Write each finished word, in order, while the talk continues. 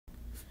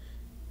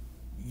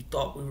You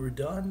thought we were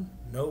done?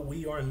 No,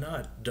 we are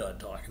not done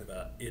talking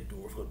about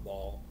indoor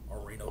football,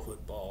 arena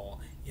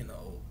football, the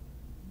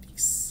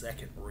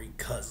second rate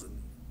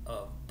cousin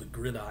of the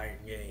gridiron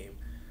game.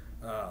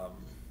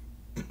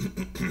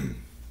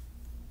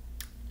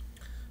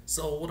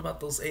 So, what about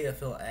those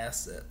AFL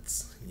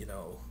assets?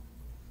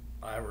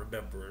 I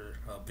remember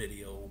a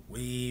video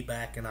way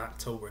back in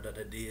October that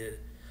I did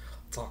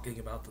talking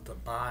about the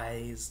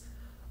demise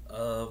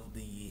of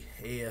the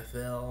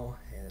AFL,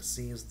 and it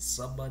seems that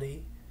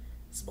somebody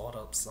has bought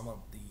up some of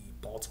the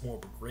Baltimore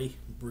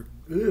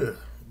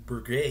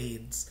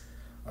Brigade's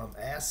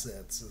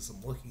assets. As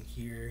I'm looking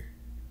here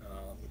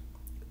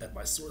at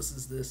my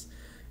sources, this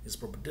is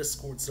from a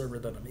Discord server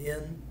that I'm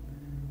in.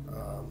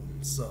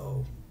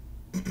 So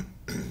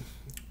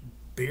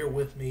bear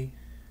with me.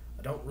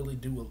 I don't really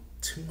do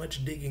too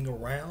much digging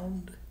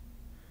around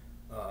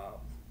um,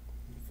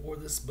 for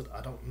this, but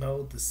I don't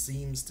know. This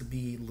seems to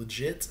be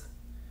legit.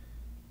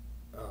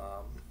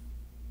 Um,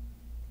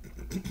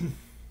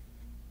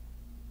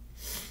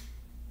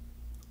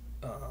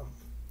 um,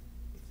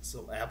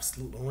 so,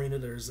 Absolute Arena,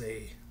 there's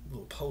a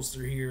little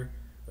poster here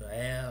that I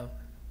have.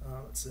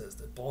 It says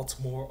that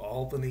Baltimore,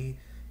 Albany,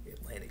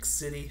 Atlantic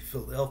City,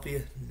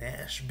 Philadelphia,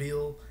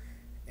 Nashville,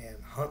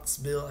 and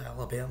Huntsville,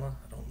 Alabama.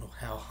 I don't know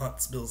how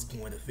Huntsville's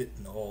going to fit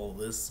in all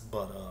this,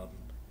 but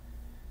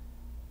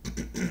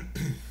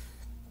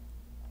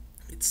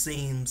it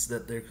seems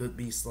that there could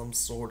be some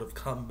sort of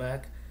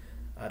comeback.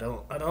 I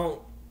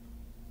don't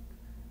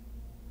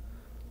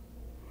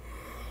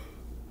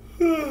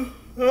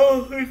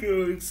think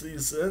it makes any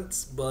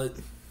sense, but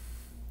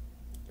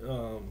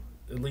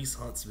at least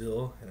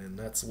Huntsville, and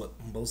that's what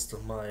most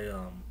of my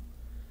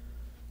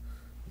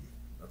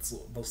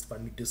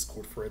new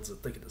Discord friends are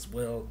thinking as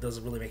well. It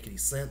doesn't really make any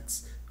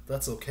sense.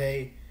 That's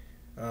okay.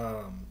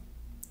 Um,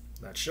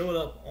 Not showing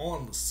up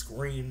on the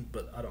screen,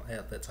 but I don't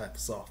have that type of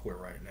software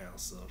right now,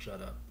 so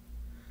shut up.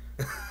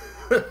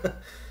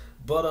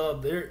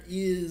 But there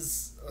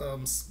is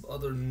some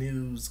other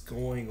news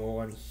going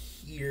on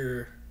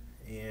here,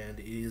 and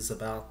it is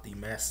about the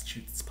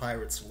Massachusetts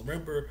Pirates.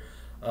 Remember,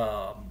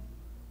 um,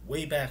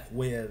 way back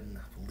when,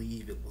 I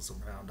believe it was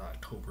around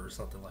October or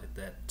something like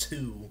that,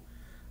 too.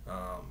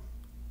 Um,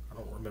 I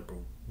don't remember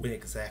when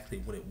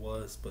it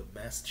was, but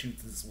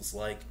Massachusetts was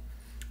like,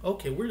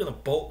 okay, we're gonna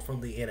bolt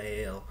from the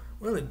NAL.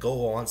 We're gonna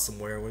go on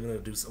somewhere. We're gonna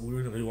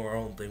do our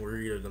own thing. We're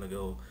either gonna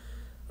go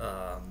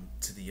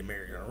to the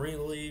American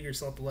Arena League or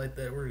something like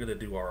that. We're gonna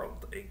do our own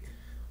thing.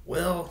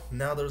 Well,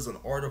 now there's an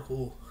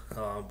article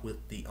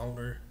with the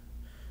owner,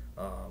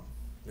 um,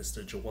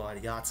 Mr.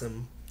 Jawad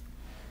Yatim.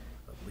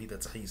 I believe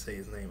that's how you say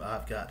his name. I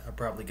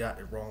probably got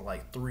it wrong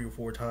like 3 or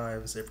 4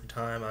 times. Every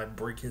time I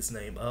bring his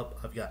name up,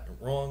 I've gotten it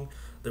wrong.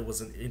 There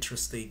was an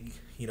interesting,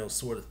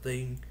 sort of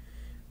thing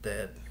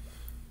that,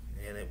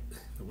 and it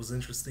was an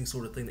interesting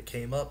sort of thing that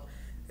came up.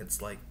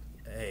 It's like,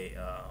 hey,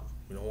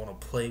 we don't want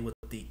to play with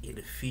the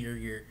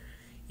inferior,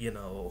 you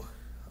know,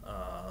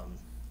 um,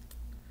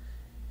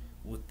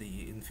 with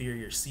the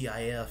inferior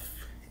CIF,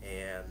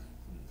 and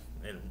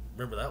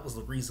remember that was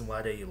the reason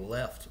why they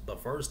left the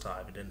first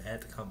time and then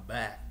had to come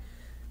back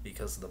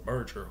because of the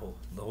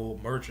whole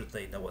merger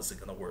thing that wasn't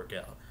going to work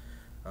out.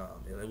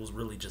 And it was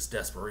really just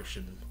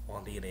desperation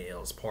on the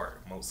NAL's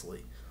part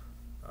mostly.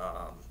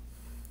 Um,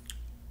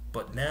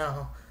 but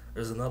now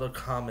there's another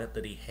comment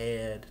that he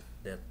had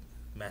that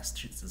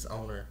Massachusetts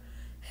owner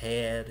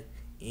had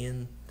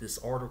in this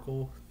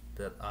article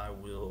that I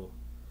will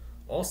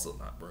also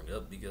not bring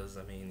up because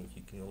I mean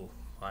you can go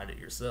find it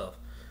yourself.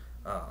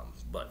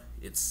 But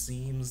it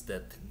seems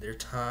that their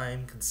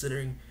time,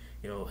 considering,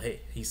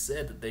 hey, he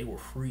said that they were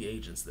free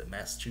agents, that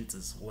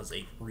Massachusetts was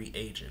a free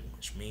agent,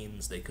 which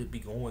means they could be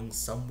going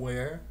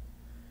somewhere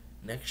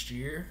next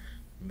year,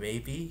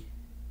 maybe,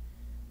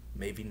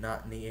 maybe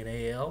not in the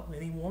NAL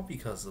anymore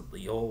because of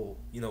the old,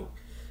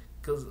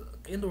 because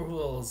indoor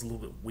football is a little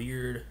bit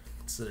weird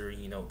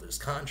considering, there's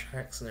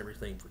contracts and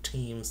everything for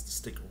teams to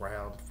stick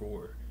around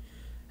for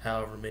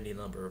however many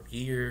number of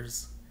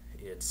years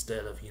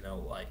instead of,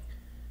 like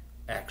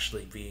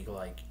actually being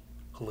like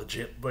a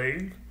legit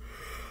thing.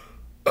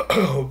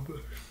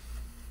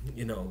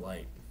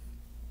 Like,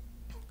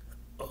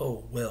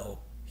 oh,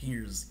 well,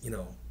 here's,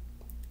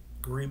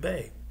 Green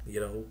Bay,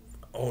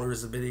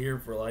 owners have been here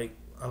for like,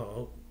 I don't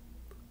know,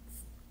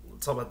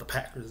 let's talk about the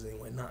Packers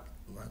anyway, not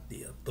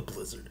the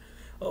Blizzard.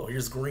 Oh,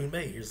 here's Green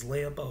Bay, here's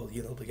Lambeau,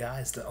 the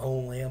guys that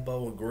own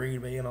Lambeau and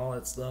Green Bay and all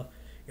that stuff.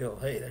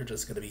 Hey, they're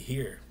just gonna be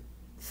here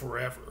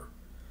forever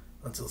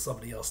until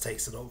somebody else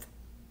takes it over,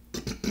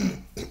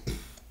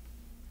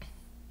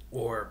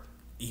 or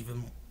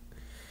even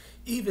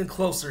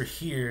closer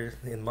here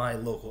in my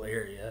local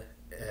area,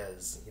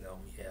 as we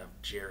have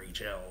Jerry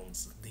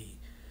Jones,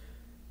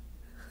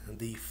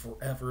 the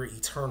forever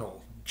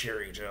eternal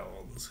Jerry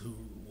Jones, who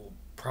will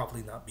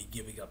probably not be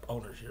giving up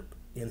ownership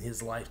in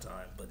his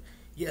lifetime. But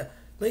yeah,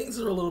 things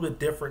are a little bit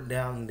different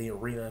down in the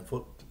arena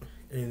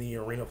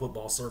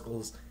football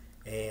circles,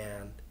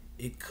 and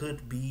it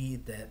could be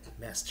that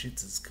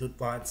Massachusetts could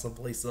find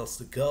someplace else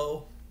to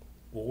go,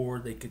 or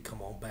they could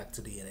come on back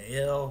to the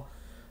NAL.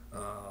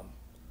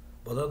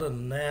 But other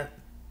than that,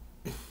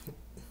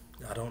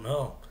 I don't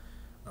know.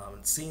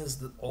 It seems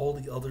that all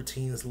the other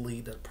teams in the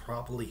league that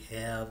probably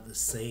have the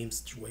same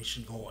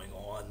situation going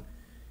on,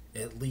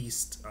 at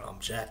least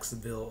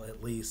Jacksonville,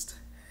 at least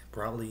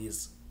probably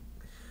is.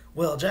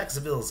 Well,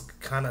 Jacksonville is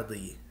kind of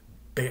the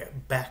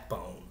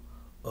backbone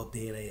of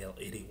the NAL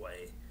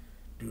anyway,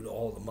 due to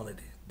all the money,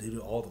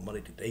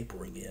 that they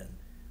bring in,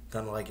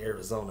 kind of like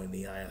Arizona in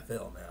the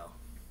IFL now.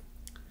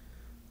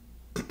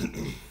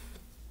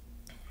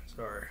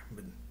 Sorry,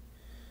 but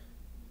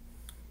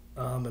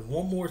and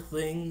one more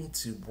thing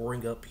to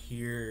bring up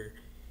here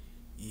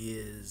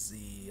is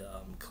the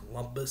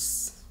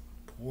Columbus.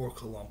 Poor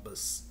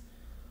Columbus.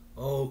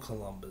 Oh,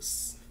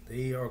 Columbus.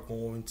 They are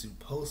going to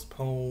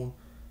postpone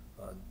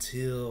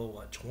until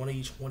what,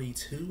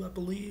 2022, I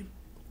believe.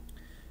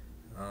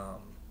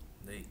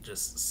 They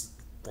just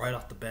right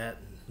off the bat,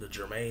 the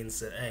Germain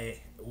said,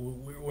 "Hey,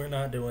 we're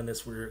not doing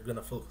this. We're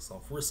gonna focus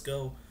on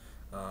Frisco.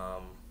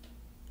 Um,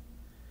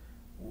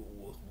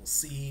 we'll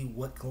see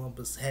what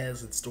Columbus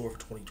has in store for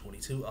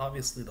 2022.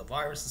 Obviously, the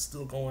virus is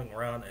still going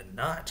around and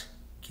not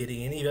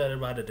getting any better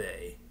by the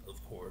day,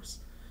 of course.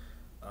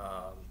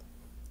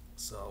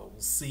 So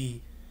we'll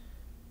see.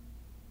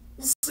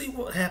 We'll see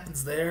what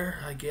happens there,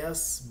 I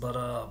guess. But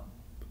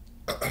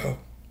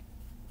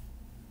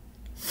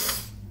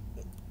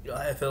the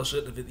IFL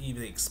shouldn't have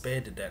even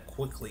expanded that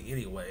quickly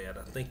anyway, and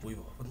I think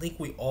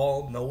we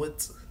all know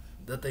it,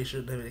 that they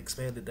shouldn't have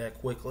expanded that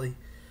quickly,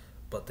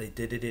 but they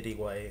did it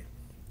anyway.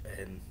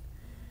 And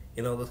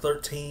the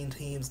 13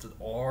 teams that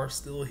are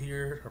still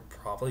here are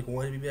probably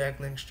going to be back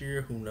next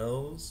year. Who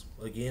knows?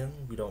 Again,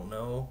 we don't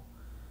know.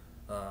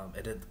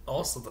 And it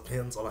also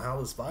depends on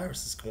how this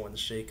virus is going to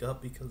shake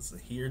up, because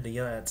here in the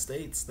United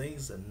States,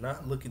 things are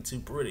not looking too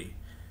pretty.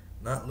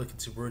 Not looking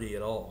too pretty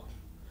at all.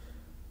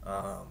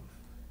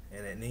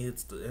 And it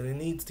needs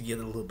to get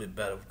a little bit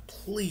better.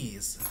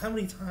 Please, how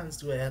many times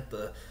do I have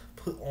to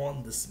put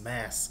on this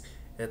mask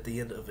at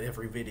the end of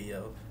every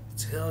video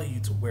to tell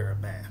you to wear a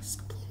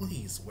mask?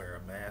 Please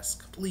wear a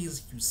mask.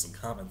 Please use some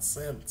common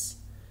sense.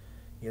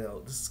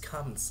 This is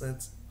common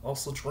sense.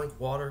 Also, drink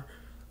water.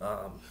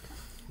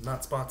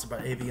 Not sponsored by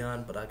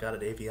Avion, but I got an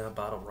Avion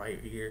bottle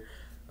right here.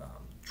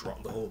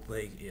 Drunk the whole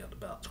thing in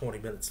about 20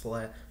 minutes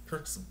flat.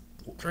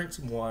 Drink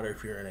some water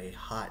if you're in a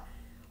hot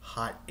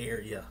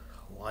area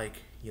like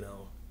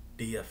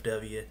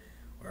DFW,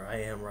 where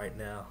I am right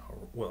now,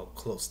 or well,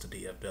 close to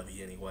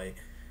DFW anyway.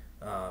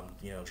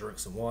 Drink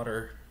some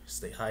water,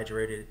 stay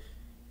hydrated.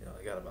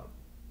 I got about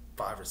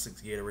 5 or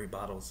 6 Gatorade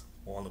bottles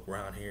on the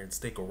ground here, and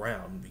stick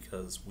around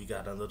because we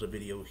got another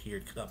video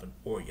here coming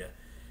for you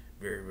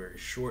very, very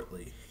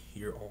shortly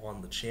here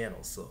on the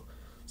channel. So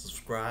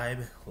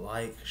subscribe,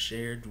 like,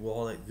 share, do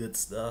all that good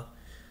stuff.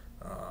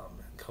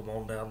 Come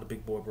on down to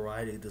Big Boy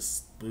Variety.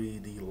 This will be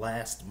the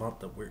last month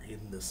that we're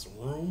in this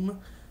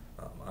room.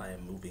 I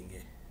am moving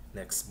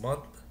next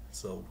month,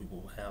 so we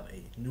will have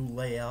a new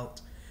layout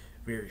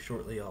very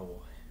shortly.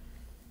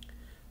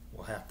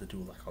 We'll have to do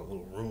like a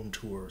little room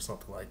tour or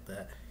something like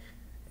that,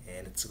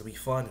 and it's gonna be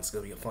fun. It's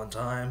gonna be a fun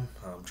time.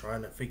 I'm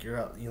trying to figure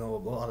out a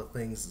lot of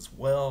things as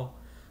well.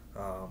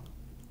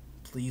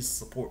 Please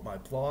support my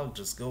blog.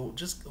 Just go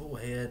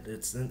ahead.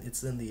 It's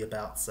in the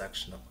about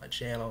section of my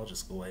channel.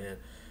 Just go ahead,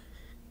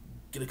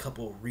 get a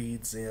couple of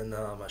reads in.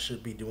 I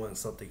should be doing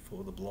something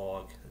for the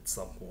blog at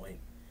some point,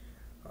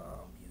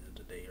 either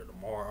today or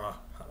tomorrow.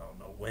 I don't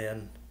know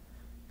when,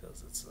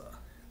 because it's a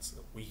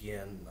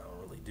weekend. I don't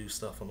really do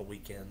stuff on the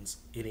weekends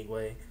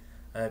anyway.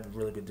 I haven't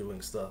really been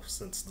doing stuff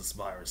since this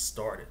virus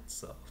started,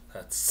 so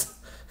that's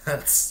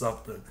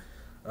something.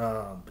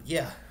 But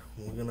yeah,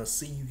 we're gonna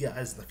see you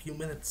guys in a few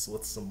minutes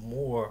with some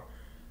more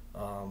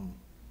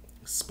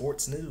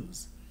sports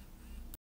news.